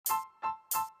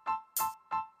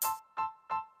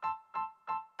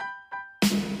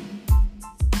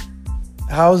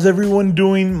How's everyone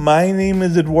doing? My name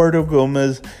is Eduardo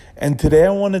Gomez, and today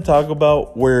I want to talk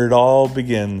about where it all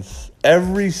begins.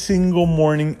 Every single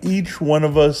morning, each one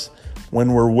of us,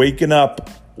 when we're waking up,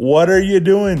 what are you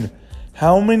doing?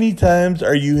 How many times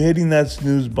are you hitting that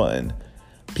snooze button?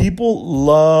 People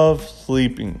love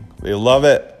sleeping. They love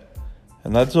it.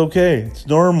 And that's okay. It's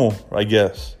normal, I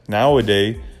guess,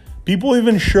 nowadays. People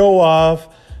even show off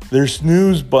their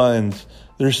snooze buttons,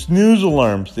 their snooze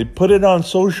alarms. They put it on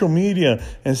social media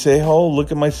and say, oh,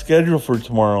 look at my schedule for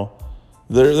tomorrow.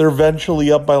 They're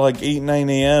eventually up by like 8, 9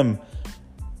 a.m.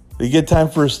 They get time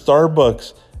for a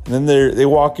Starbucks, and then they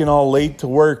walk in all late to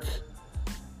work.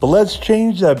 But let's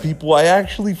change that, people. I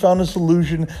actually found a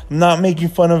solution. I'm not making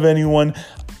fun of anyone.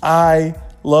 I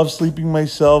love sleeping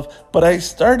myself, but I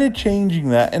started changing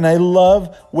that, and I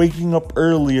love waking up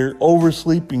earlier over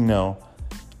sleeping now.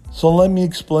 So let me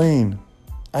explain.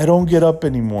 I don't get up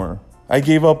anymore. I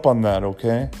gave up on that,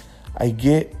 okay? I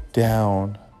get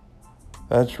down.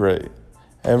 That's right.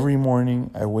 Every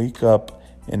morning I wake up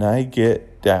and I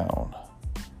get down.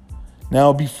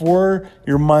 Now, before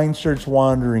your mind starts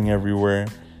wandering everywhere,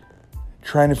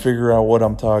 trying to figure out what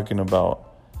I'm talking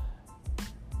about,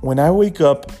 when I wake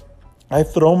up, I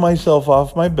throw myself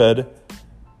off my bed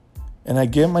and I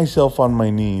get myself on my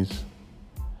knees.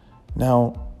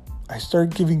 Now, I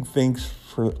start giving thanks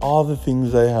for all the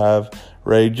things I have,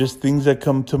 right? Just things that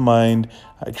come to mind.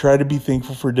 I try to be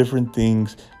thankful for different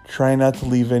things. Try not to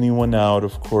leave anyone out,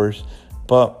 of course.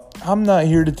 But I'm not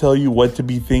here to tell you what to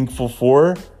be thankful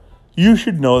for. You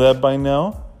should know that by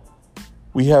now.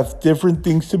 We have different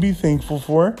things to be thankful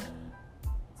for.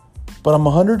 But I'm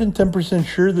 110%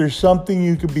 sure there's something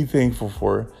you could be thankful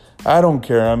for. I don't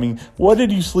care. I mean, what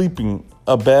did you sleep in?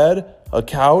 A bed? A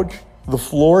couch? The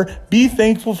floor? Be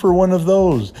thankful for one of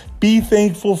those. Be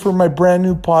thankful for my brand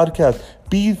new podcast.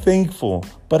 Be thankful.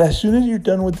 But as soon as you're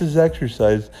done with this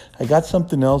exercise, I got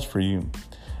something else for you.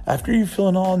 After you're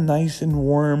feeling all nice and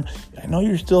warm, I know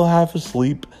you're still half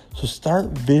asleep, so start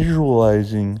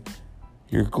visualizing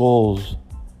your goals.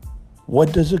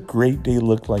 What does a great day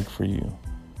look like for you?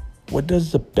 What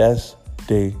does the best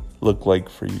day look like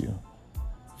for you?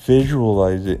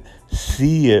 Visualize it,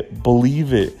 see it,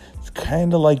 believe it. It's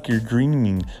kind of like you're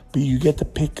dreaming, but you get to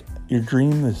pick your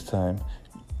dream this time.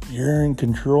 You're in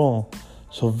control,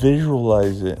 so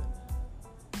visualize it.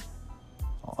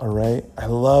 All right? I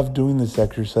love doing this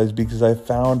exercise because I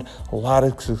found a lot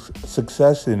of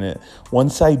success in it.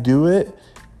 Once I do it,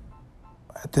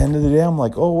 at the end of the day, I'm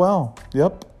like, oh, wow,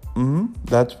 yep,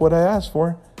 that's what I asked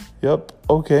for. Yep,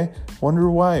 okay,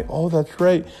 wonder why. Oh, that's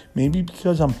right. Maybe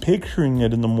because I'm picturing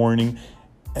it in the morning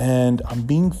and I'm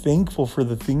being thankful for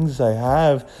the things I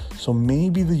have. So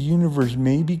maybe the universe,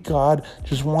 maybe God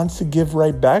just wants to give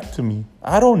right back to me.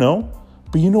 I don't know.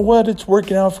 But you know what? It's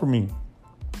working out for me.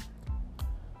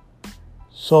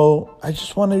 So I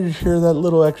just wanted to share that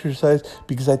little exercise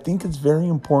because I think it's very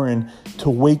important to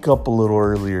wake up a little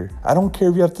earlier. I don't care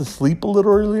if you have to sleep a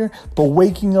little earlier, but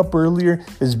waking up earlier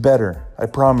is better. I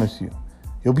promise you.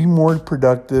 You'll be more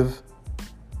productive.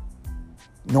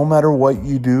 No matter what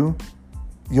you do,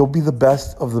 you'll be the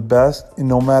best of the best, and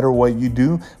no matter what you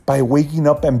do, by waking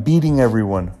up and beating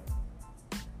everyone.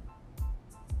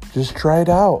 Just try it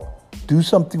out. Do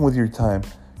something with your time.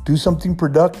 Do something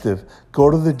productive. Go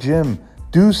to the gym.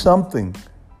 Do something,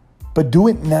 but do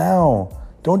it now.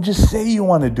 Don't just say you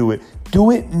want to do it. Do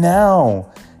it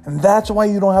now. And that's why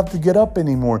you don't have to get up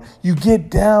anymore. You get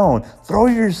down. Throw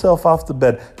yourself off the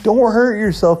bed. Don't hurt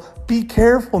yourself. Be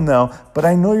careful now. But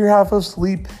I know you're half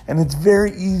asleep, and it's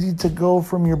very easy to go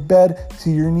from your bed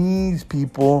to your knees,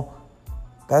 people.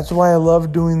 That's why I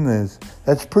love doing this.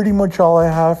 That's pretty much all I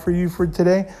have for you for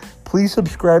today. Please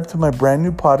subscribe to my brand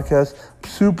new podcast. I'm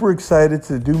super excited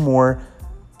to do more.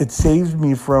 It saves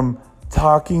me from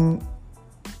talking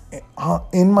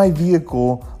in my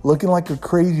vehicle, looking like a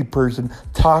crazy person,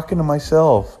 talking to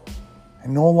myself. I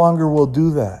no longer will do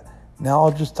that. Now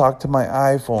I'll just talk to my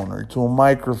iPhone or to a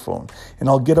microphone, and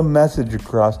I'll get a message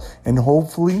across, and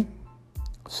hopefully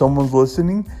someone's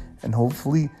listening, and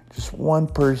hopefully just one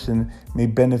person may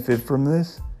benefit from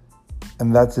this,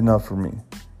 and that's enough for me.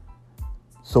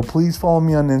 So please follow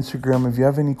me on Instagram. If you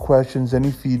have any questions,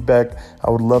 any feedback,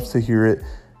 I would love to hear it.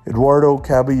 Eduardo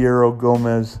Caballero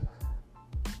Gomez.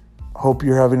 Hope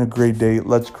you're having a great day.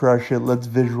 Let's crush it. Let's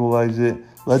visualize it.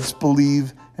 Let's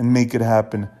believe and make it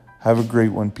happen. Have a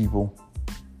great one, people.